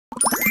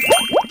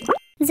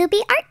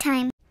ZOOPI Art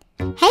Time!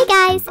 Hey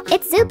guys,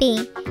 it's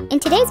ZOOPI! In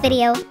today's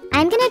video,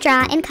 I'm gonna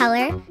draw and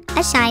color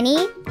a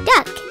shiny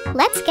duck.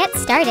 Let's get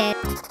started!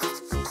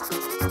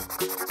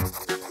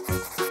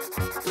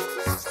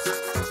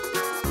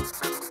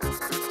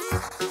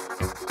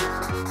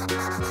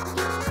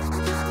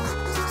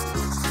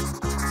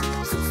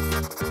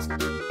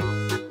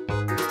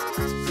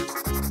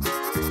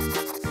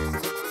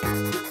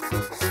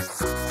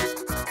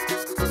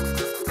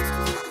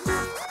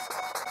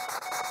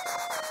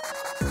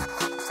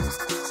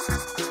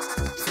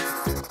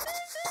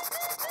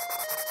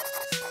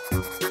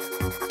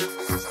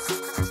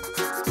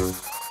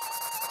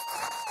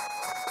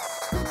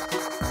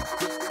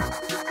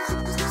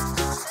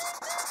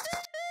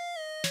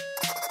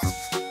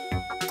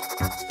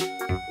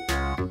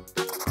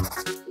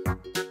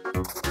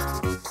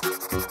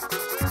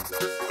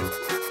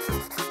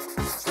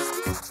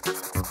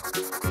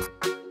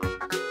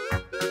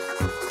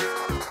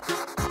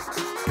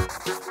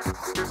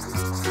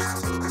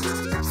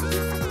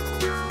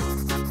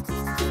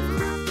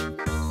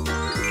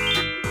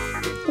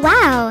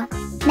 Wow!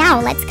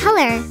 Now let's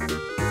color.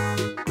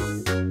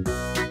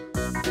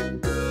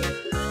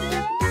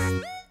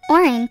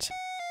 Orange.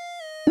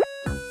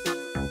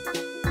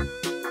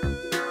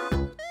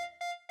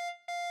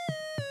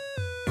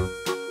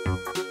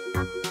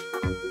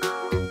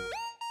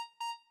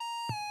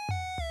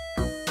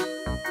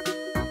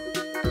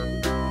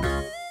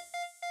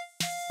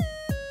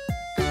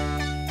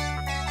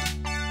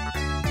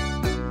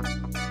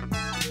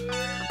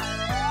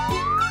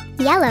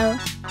 Yellow.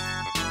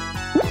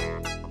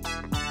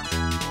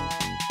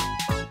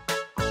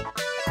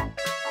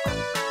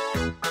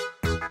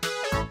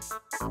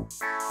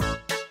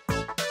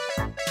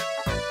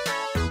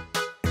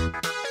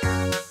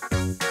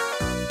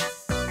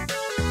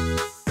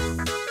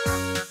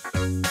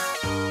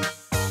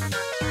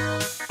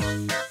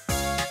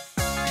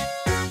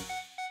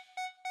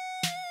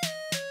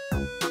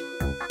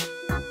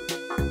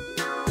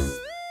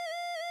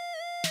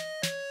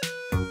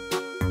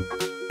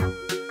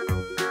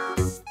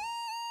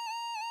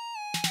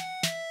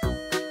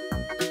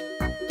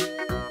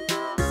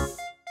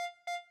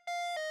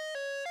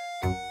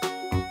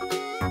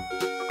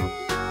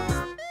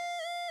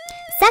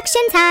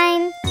 Suction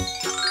time!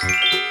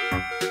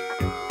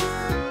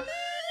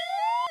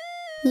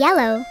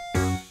 Yellow.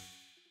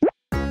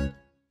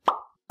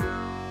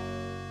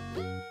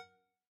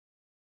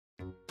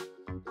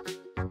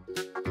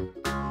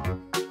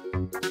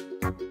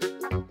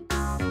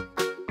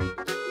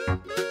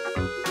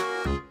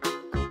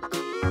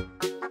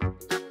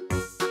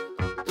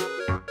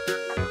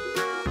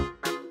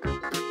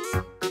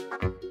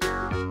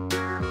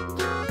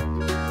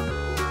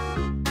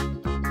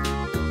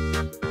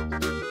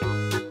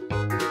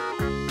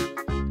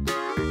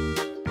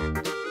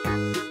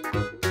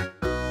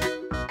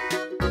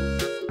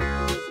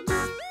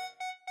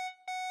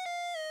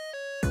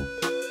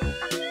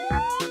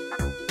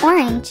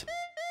 Orange.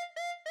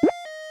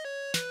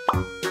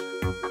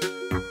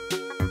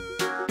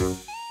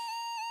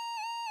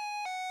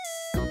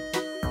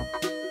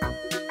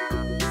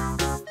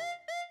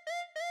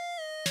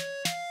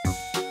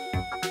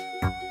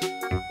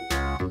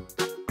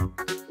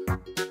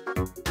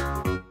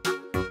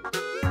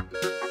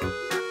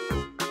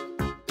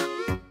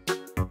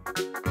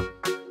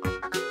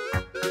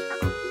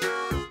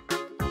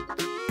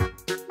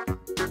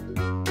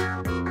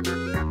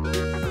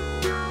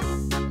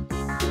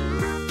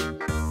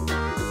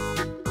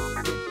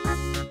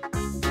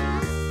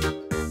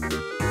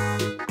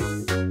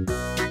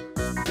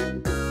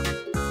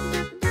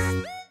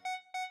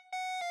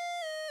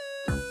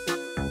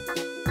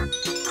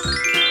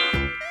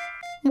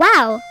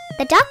 Wow!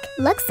 The duck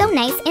looks so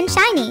nice and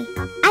shiny.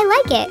 I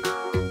like it.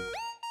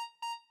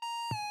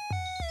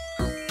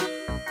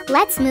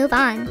 Let's move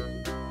on.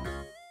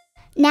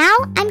 Now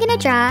I'm gonna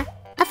draw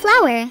a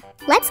flower.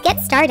 Let's get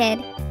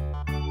started.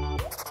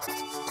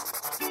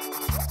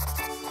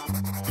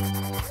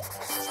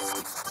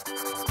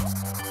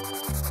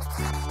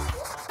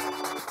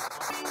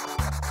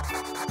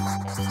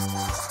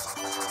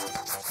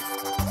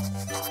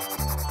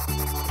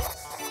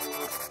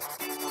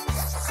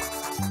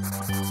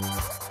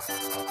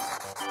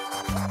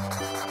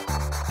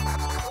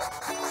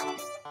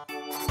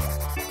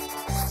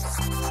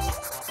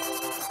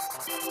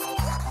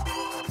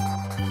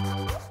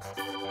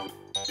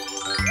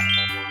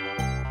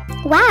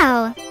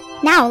 Wow!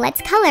 Now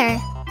let's color.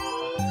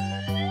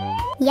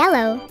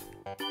 Yellow.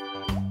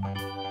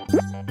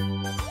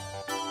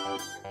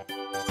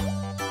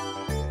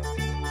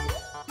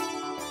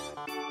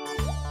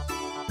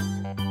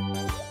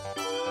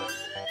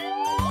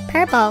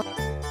 Purple.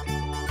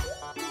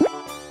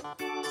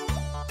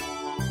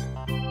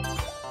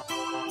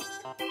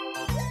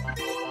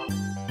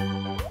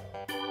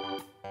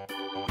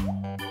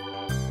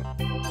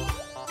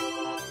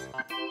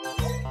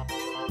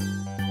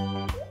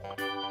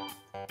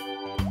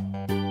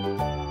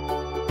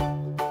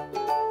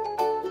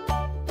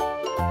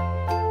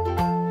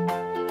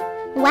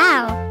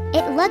 Wow,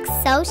 it looks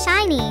so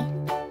shiny.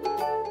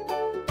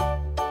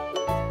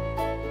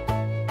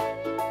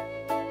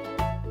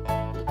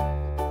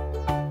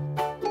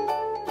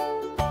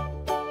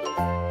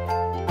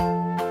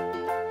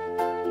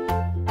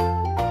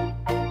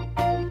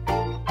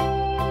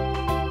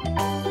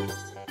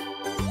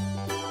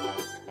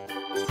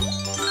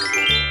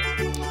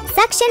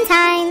 Suction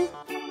time!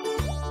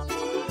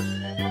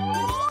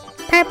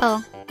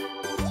 Purple.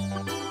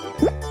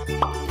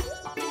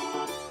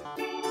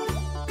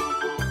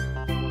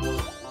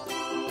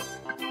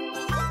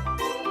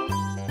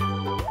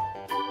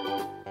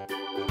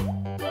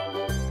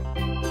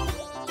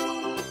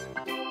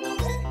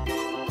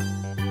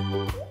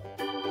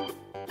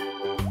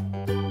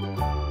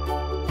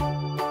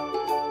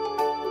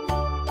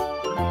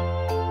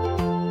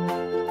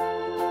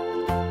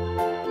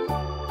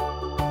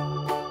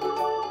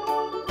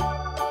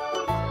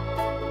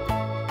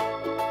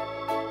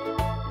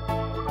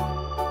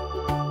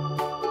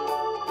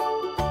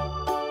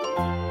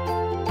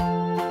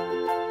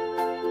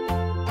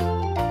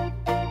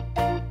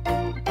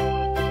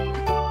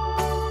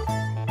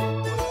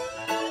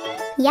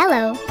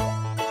 Yellow.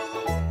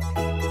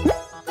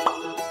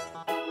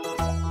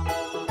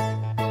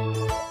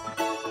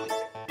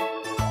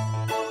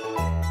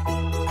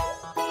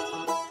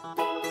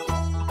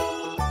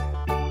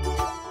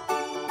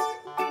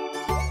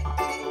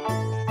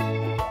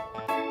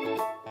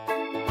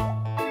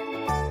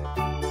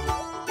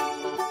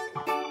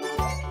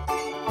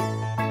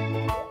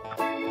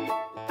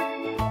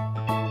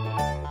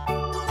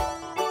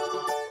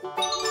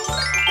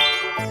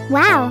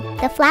 Wow,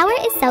 the flower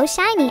is so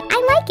shiny. I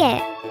like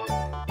it.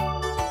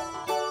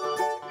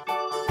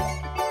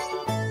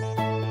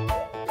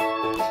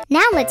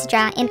 Now let's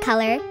draw in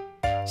color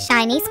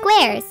shiny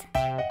squares.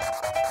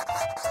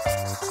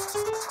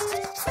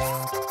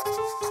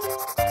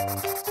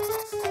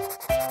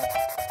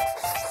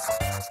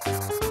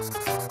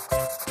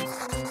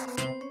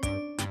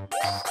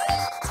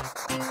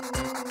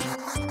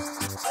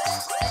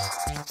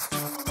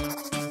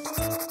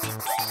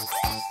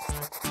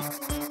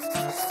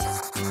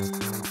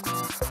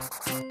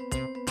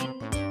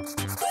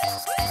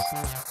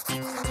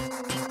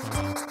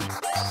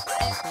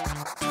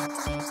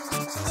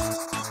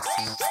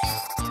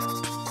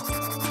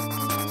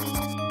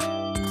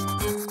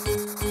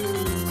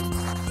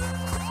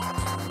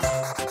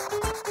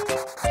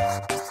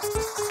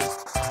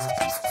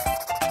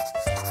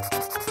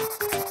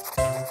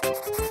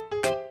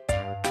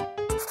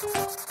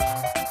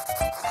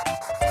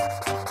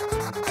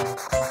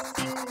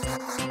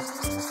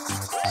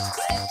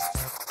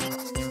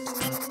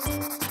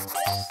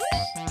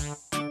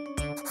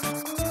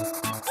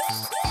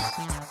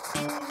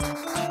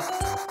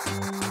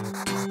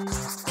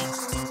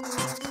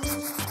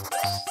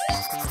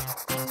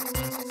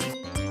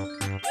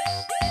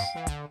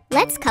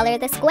 Let's color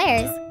the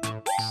squares.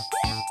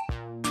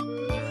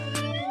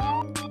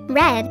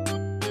 Red.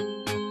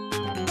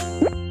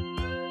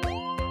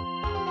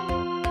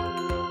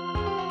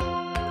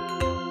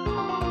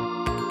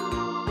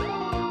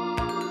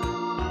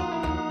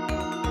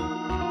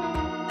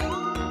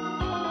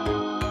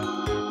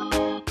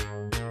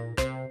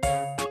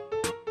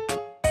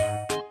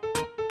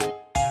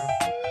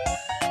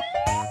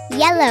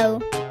 Yellow.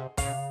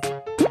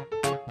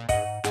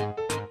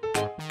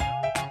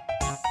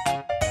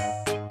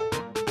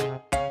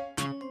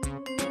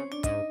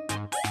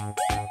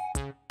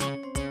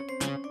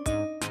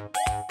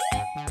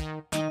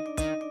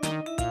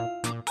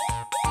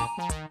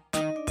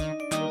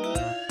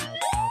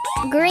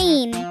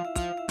 Green.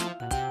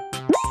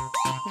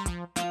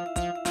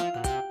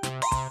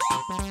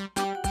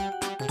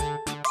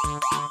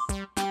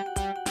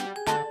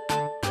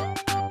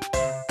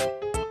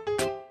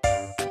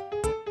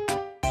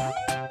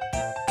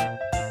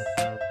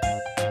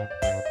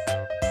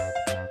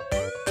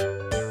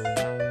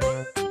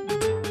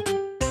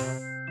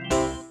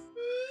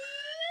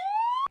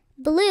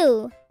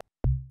 Blue.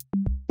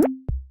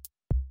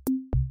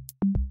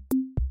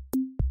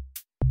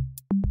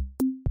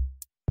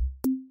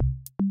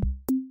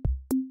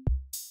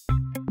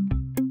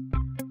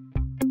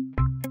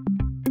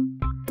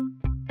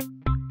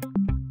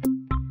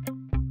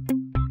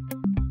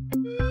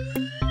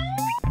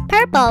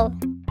 Purple.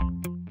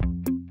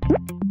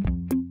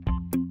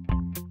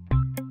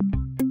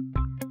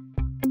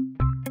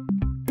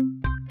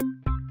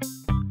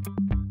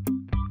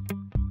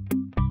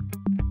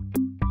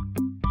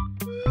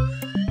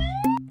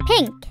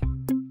 Pink.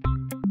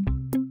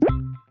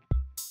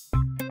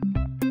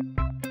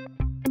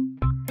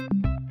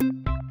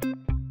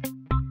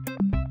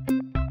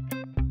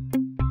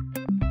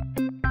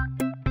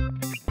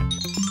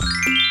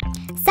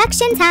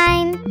 Suction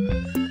time.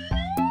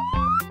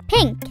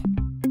 Pink.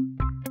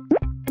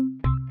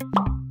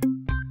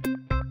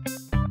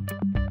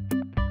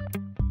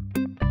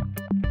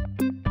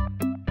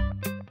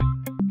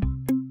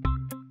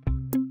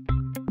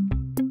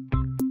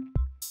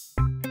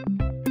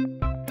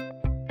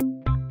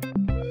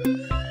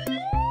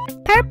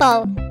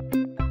 Purple.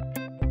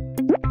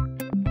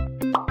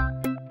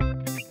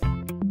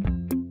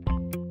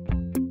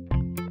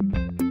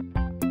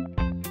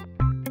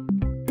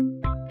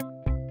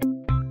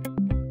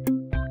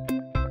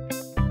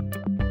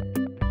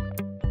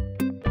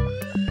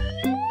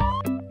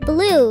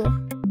 Blue.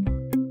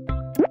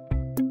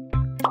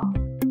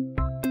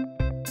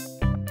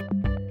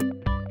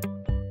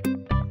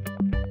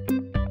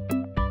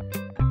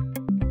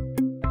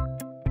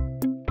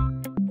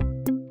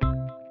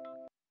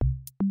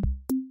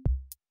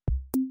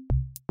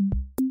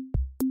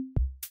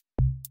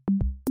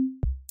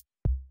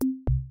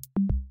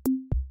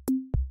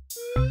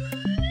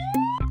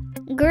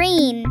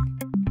 Green.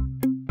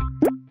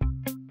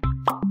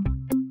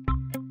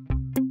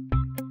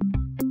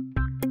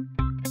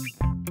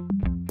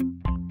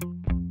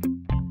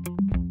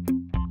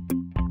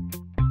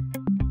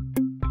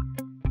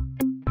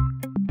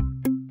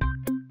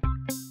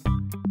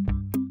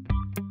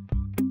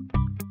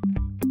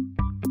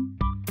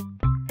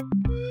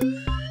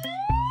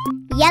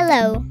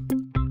 Yellow.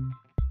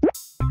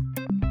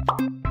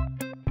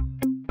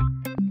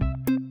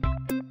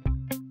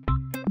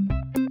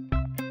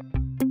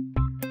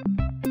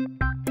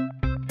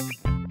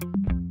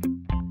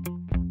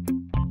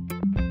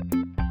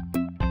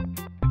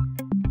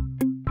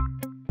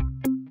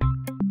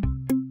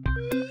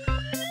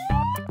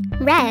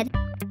 Red.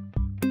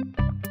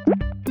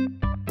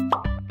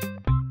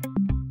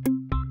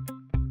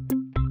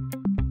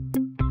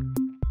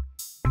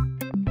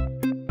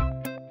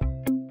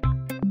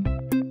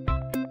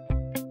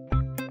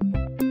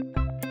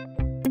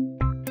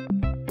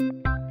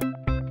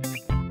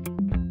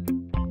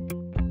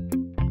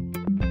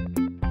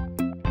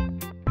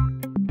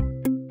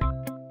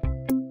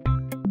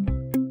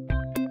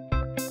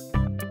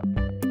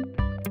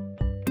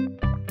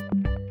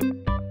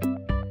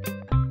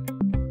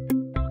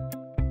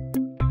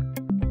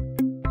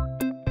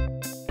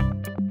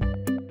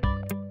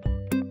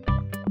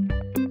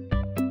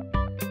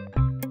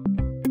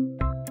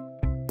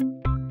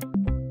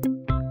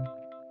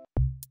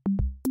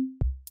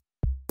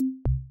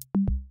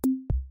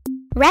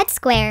 Red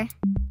square.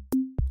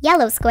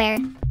 Yellow square.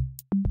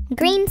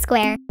 Green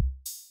square.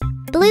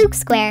 Blue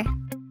square.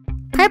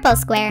 Purple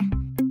square.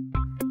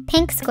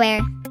 Pink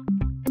square.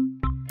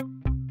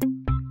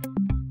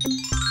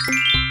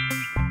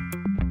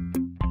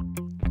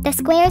 The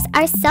squares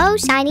are so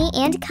shiny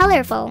and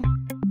colorful.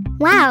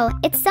 Wow,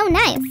 it's so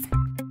nice!